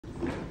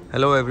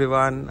Hello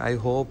everyone, I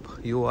hope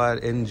you are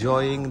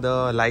enjoying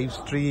the live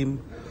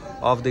stream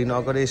of the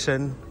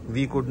inauguration.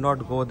 We could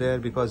not go there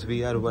because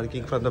we are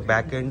working from the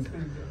back end.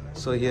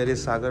 So here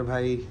is Sagar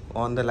Bhai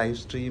on the live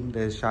stream.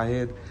 There's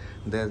Shahid,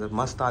 there's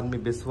Mast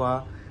Admi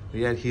Biswa.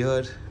 We are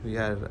here, we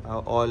are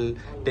all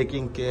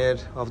taking care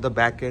of the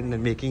back end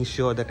and making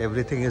sure that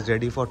everything is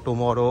ready for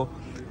tomorrow.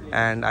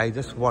 And I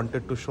just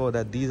wanted to show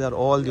that these are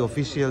all the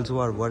officials who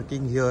are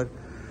working here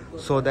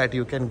so that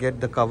you can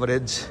get the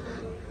coverage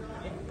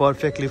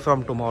perfectly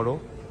from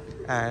tomorrow.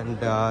 And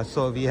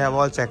so we have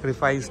all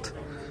sacrificed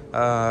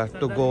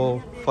to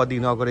go for the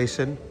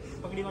inauguration,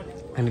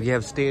 and we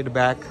have stayed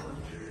back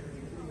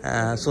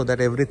so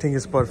that everything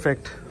is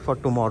perfect for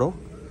tomorrow.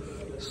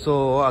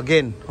 So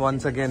again,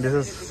 once again, this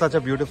is such a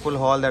beautiful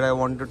hall that I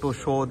wanted to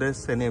show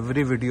this in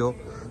every video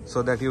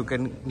so that you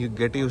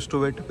get used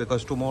to it,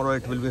 because tomorrow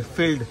it will be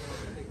filled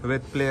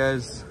with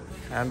players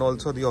and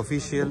also the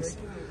officials.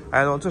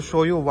 I'll also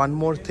show you one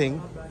more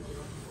thing,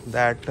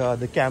 that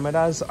the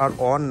cameras are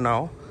on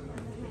now.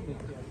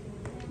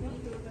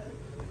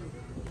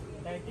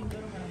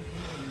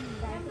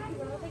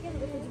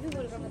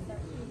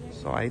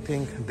 So I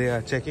think they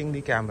are checking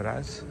the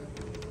cameras.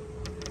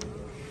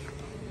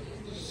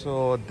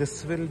 So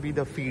this will be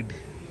the feed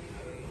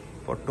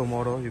for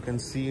tomorrow. You can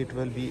see it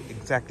will be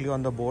exactly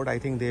on the board. I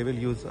think they will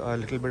use a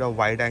little bit of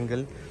wide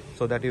angle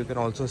so that you can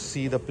also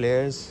see the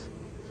players.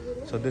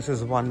 So this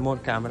is one more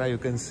camera. You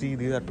can see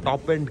these are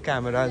top end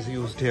cameras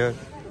used here.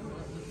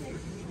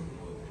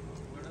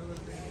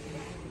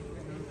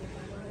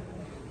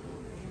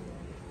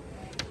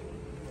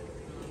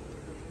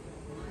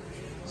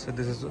 So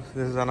this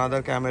is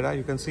another camera.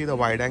 You can see the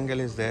wide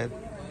angle is there,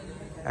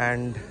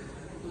 and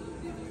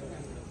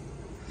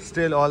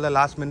still all the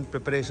last minute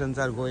preparations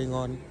are going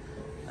on,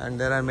 and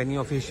there are many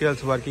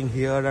officials working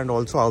here and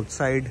also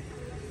outside,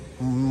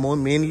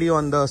 mainly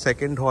on the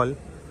second hall.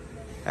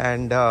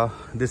 And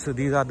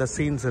these are the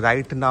scenes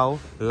right now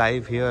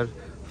live here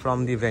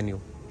from the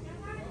venue.